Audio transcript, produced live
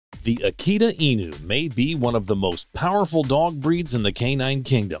The Akita Inu may be one of the most powerful dog breeds in the canine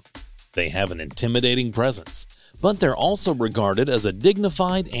kingdom. They have an intimidating presence, but they're also regarded as a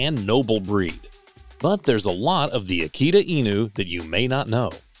dignified and noble breed. But there's a lot of the Akita Inu that you may not know.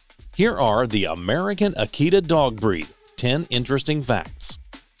 Here are the American Akita dog breed, 10 interesting facts.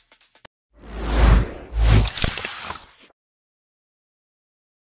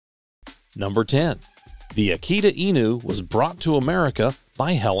 Number 10. The Akita Inu was brought to America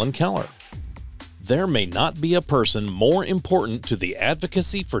by Helen Keller. There may not be a person more important to the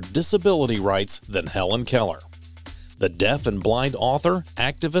advocacy for disability rights than Helen Keller. The deaf and blind author,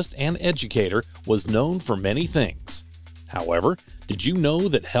 activist, and educator was known for many things. However, did you know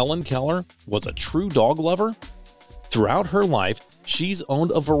that Helen Keller was a true dog lover? Throughout her life, she's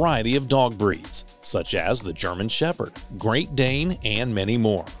owned a variety of dog breeds, such as the German Shepherd, Great Dane, and many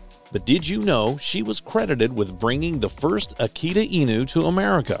more. But did you know she was credited with bringing the first Akita Inu to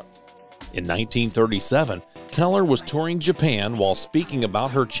America? In 1937, Keller was touring Japan while speaking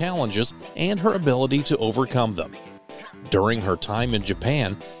about her challenges and her ability to overcome them. During her time in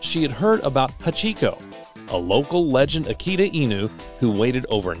Japan, she had heard about Hachiko, a local legend Akita Inu who waited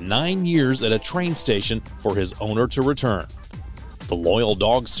over 9 years at a train station for his owner to return. The loyal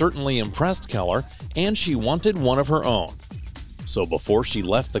dog certainly impressed Keller, and she wanted one of her own. So before she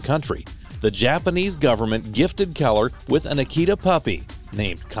left the country, the Japanese government gifted Keller with an Akita puppy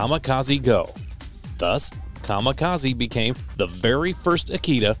named Kamikaze Go. Thus, Kamikaze became the very first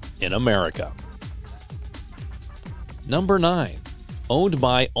Akita in America. Number 9. Owned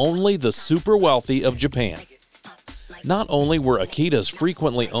by only the super wealthy of Japan. Not only were Akitas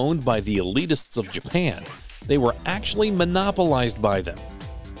frequently owned by the elitists of Japan, they were actually monopolized by them.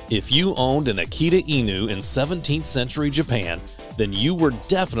 If you owned an Akita Inu in 17th century Japan, then you were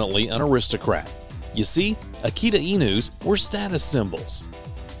definitely an aristocrat. You see, Akita Inus were status symbols.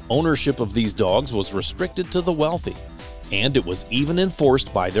 Ownership of these dogs was restricted to the wealthy, and it was even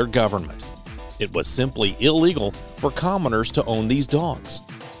enforced by their government. It was simply illegal for commoners to own these dogs.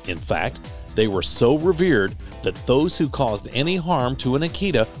 In fact, they were so revered that those who caused any harm to an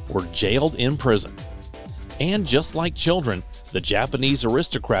Akita were jailed in prison. And just like children, the Japanese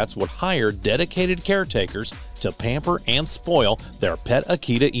aristocrats would hire dedicated caretakers to pamper and spoil their pet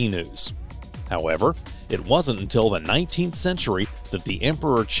Akita Inus. However, it wasn't until the 19th century that the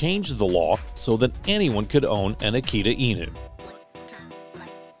emperor changed the law so that anyone could own an Akita Inu.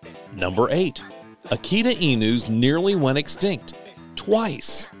 Number 8. Akita Inus nearly went extinct,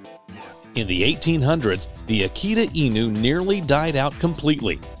 twice. In the 1800s, the Akita Inu nearly died out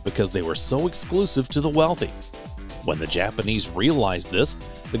completely because they were so exclusive to the wealthy. When the Japanese realized this,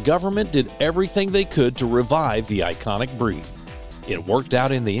 the government did everything they could to revive the iconic breed. It worked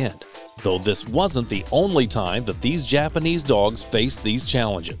out in the end, though this wasn't the only time that these Japanese dogs faced these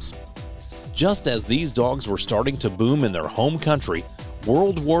challenges. Just as these dogs were starting to boom in their home country,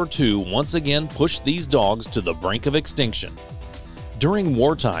 World War II once again pushed these dogs to the brink of extinction. During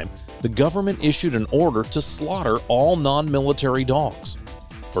wartime, the government issued an order to slaughter all non-military dogs.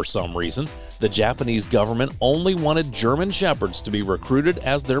 For some reason, the Japanese government only wanted German Shepherds to be recruited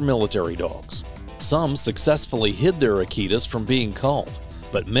as their military dogs. Some successfully hid their Akitas from being culled,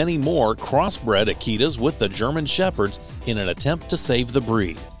 but many more crossbred Akitas with the German Shepherds in an attempt to save the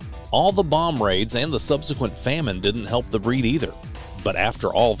breed. All the bomb raids and the subsequent famine didn't help the breed either. But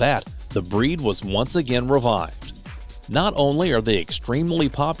after all that, the breed was once again revived. Not only are they extremely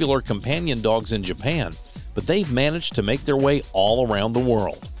popular companion dogs in Japan, but they've managed to make their way all around the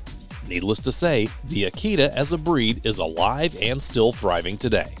world. Needless to say, the Akita as a breed is alive and still thriving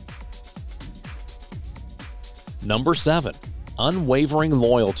today. Number 7. Unwavering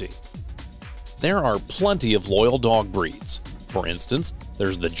loyalty. There are plenty of loyal dog breeds. For instance,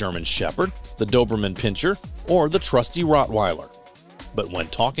 there's the German Shepherd, the Doberman Pinscher, or the trusty Rottweiler. But when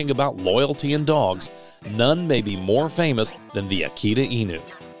talking about loyalty in dogs, none may be more famous than the Akita Inu.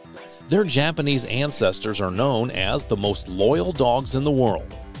 Their Japanese ancestors are known as the most loyal dogs in the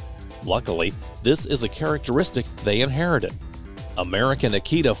world. Luckily, this is a characteristic they inherited. American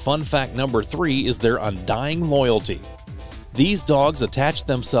Akita fun fact number 3 is their undying loyalty. These dogs attach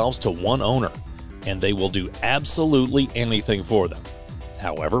themselves to one owner, and they will do absolutely anything for them.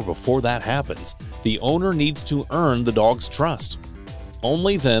 However, before that happens, the owner needs to earn the dog's trust.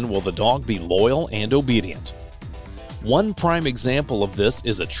 Only then will the dog be loyal and obedient. One prime example of this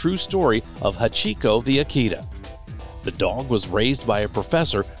is a true story of Hachiko the Akita. The dog was raised by a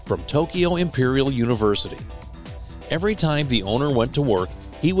professor from Tokyo Imperial University. Every time the owner went to work,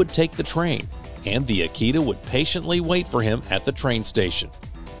 he would take the train, and the Akita would patiently wait for him at the train station.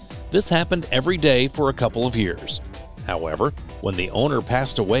 This happened every day for a couple of years. However, when the owner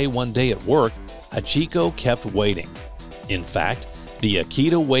passed away one day at work, Hachiko kept waiting. In fact, the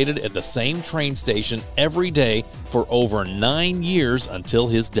Akita waited at the same train station every day for over 9 years until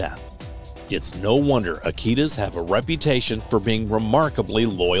his death. It's no wonder Akitas have a reputation for being remarkably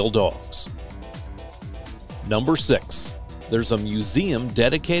loyal dogs. Number 6. There's a museum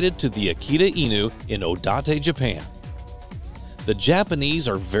dedicated to the Akita Inu in Odate, Japan. The Japanese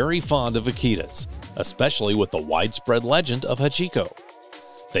are very fond of Akitas, especially with the widespread legend of Hachiko.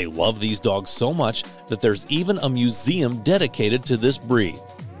 They love these dogs so much that there's even a museum dedicated to this breed.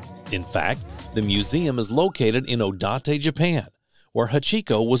 In fact, the museum is located in Odate, Japan, where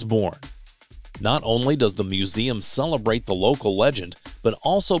Hachiko was born. Not only does the museum celebrate the local legend, but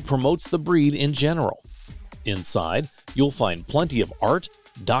also promotes the breed in general. Inside, you'll find plenty of art,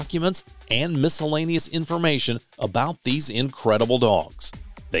 documents, and miscellaneous information about these incredible dogs.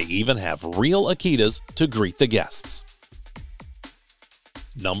 They even have real Akitas to greet the guests.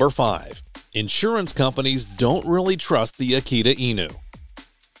 Number 5. Insurance companies don't really trust the Akita Inu.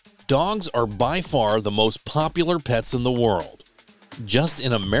 Dogs are by far the most popular pets in the world. Just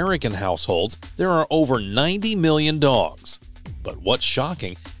in American households, there are over 90 million dogs. But what's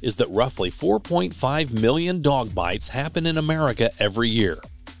shocking is that roughly 4.5 million dog bites happen in America every year.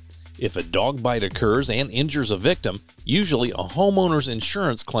 If a dog bite occurs and injures a victim, usually a homeowner's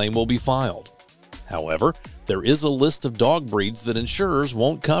insurance claim will be filed. However, there is a list of dog breeds that insurers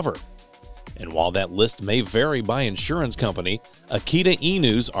won't cover. And while that list may vary by insurance company, Akita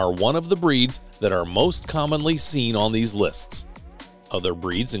Inus are one of the breeds that are most commonly seen on these lists. Other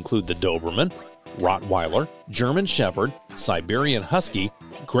breeds include the Doberman, Rottweiler, German Shepherd, Siberian Husky,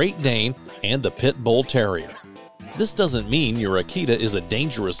 Great Dane, and the Pit Bull Terrier. This doesn't mean your Akita is a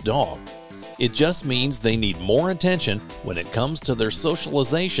dangerous dog. It just means they need more attention when it comes to their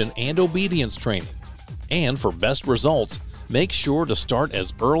socialization and obedience training. And for best results, make sure to start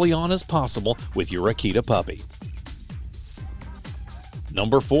as early on as possible with your Akita puppy.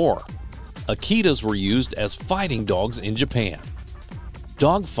 Number 4. Akitas were used as fighting dogs in Japan.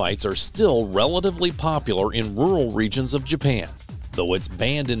 Dog fights are still relatively popular in rural regions of Japan, though it's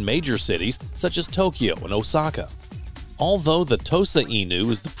banned in major cities such as Tokyo and Osaka. Although the Tosa Inu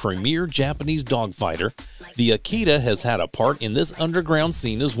is the premier Japanese dog fighter, the Akita has had a part in this underground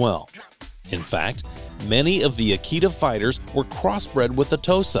scene as well. In fact, many of the Akita fighters were crossbred with the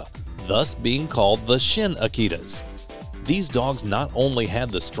Tosa, thus being called the Shin Akitas. These dogs not only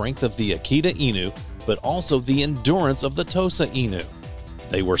had the strength of the Akita Inu, but also the endurance of the Tosa Inu.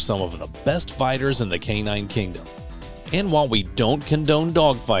 They were some of the best fighters in the canine kingdom. And while we don't condone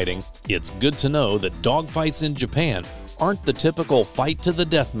dogfighting, it's good to know that dogfights in Japan aren't the typical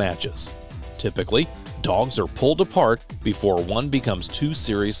fight-to-the-death matches. Typically, dogs are pulled apart before one becomes too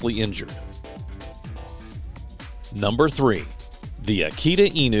seriously injured. Number 3. The Akita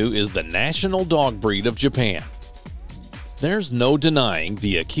Inu is the national dog breed of Japan. There's no denying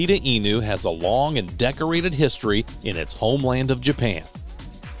the Akita Inu has a long and decorated history in its homeland of Japan.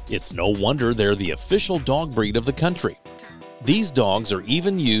 It's no wonder they're the official dog breed of the country. These dogs are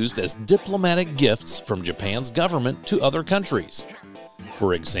even used as diplomatic gifts from Japan's government to other countries.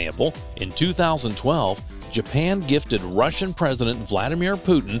 For example, in 2012, Japan gifted Russian President Vladimir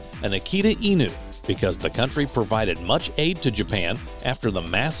Putin an Akita Inu because the country provided much aid to Japan after the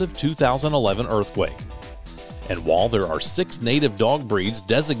massive 2011 earthquake. And while there are 6 native dog breeds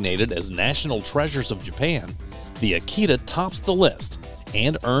designated as national treasures of Japan, the Akita tops the list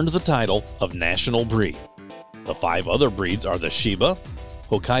and earned the title of national breed. The 5 other breeds are the Shiba,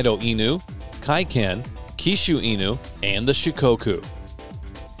 Hokkaido Inu, Kaiken, Kishu Inu, and the Shikoku.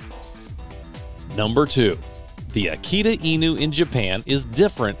 Number 2. The Akita Inu in Japan is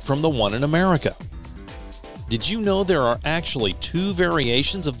different from the one in America. Did you know there are actually 2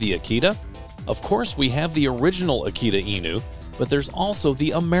 variations of the Akita? Of course, we have the original Akita Inu, but there's also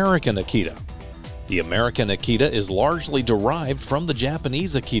the American Akita. The American Akita is largely derived from the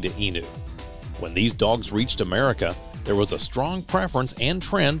Japanese Akita Inu. When these dogs reached America, there was a strong preference and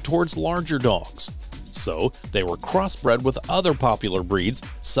trend towards larger dogs. So, they were crossbred with other popular breeds,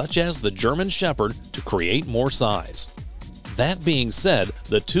 such as the German Shepherd, to create more size. That being said,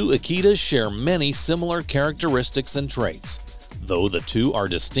 the 2 Akitas share many similar characteristics and traits, though the 2 are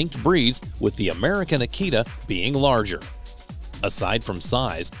distinct breeds, with the American Akita being larger. Aside from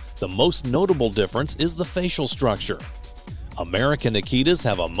size, the most notable difference is the facial structure. American Akitas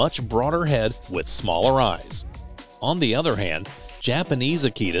have a much broader head with smaller eyes. On the other hand, Japanese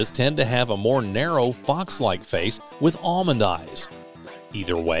Akitas tend to have a more narrow fox-like face with almond eyes.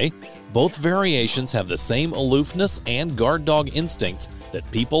 Either way, both variations have the same aloofness and guard dog instincts that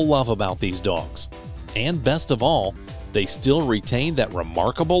people love about these dogs. And best of all, they still retain that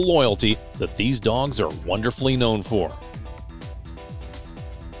remarkable loyalty that these dogs are wonderfully known for.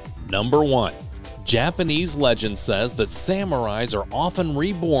 Number 1. Japanese legend says that samurais are often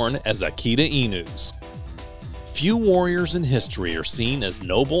reborn as Akita Inus. Few warriors in history are seen as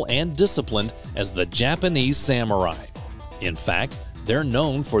noble and disciplined as the Japanese samurai. In fact, they're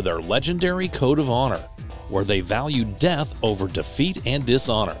known for their legendary code of honor, where they value death over defeat and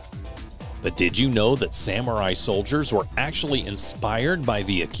dishonor. But did you know that samurai soldiers were actually inspired by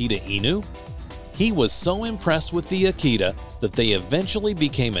the Akita Inu? He was so impressed with the Akita that they eventually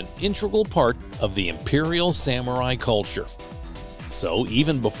became an integral part of the imperial samurai culture. So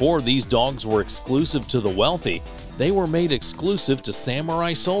even before these dogs were exclusive to the wealthy, they were made exclusive to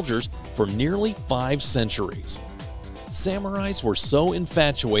samurai soldiers for nearly 5 centuries. Samurais were so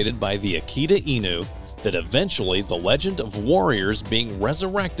infatuated by the Akita Inu that eventually the legend of warriors being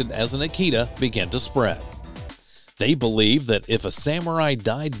resurrected as an Akita began to spread. They believed that if a samurai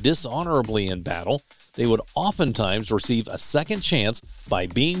died dishonorably in battle, they would oftentimes receive a second chance by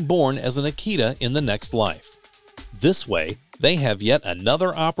being born as an Akita in the next life. This way, they have yet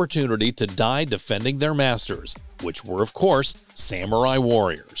another opportunity to die defending their masters, which were of course samurai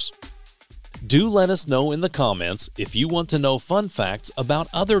warriors. Do let us know in the comments if you want to know fun facts about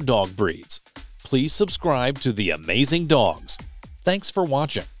other dog breeds. Please subscribe to The Amazing Dogs. Thanks for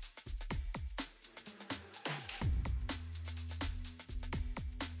watching.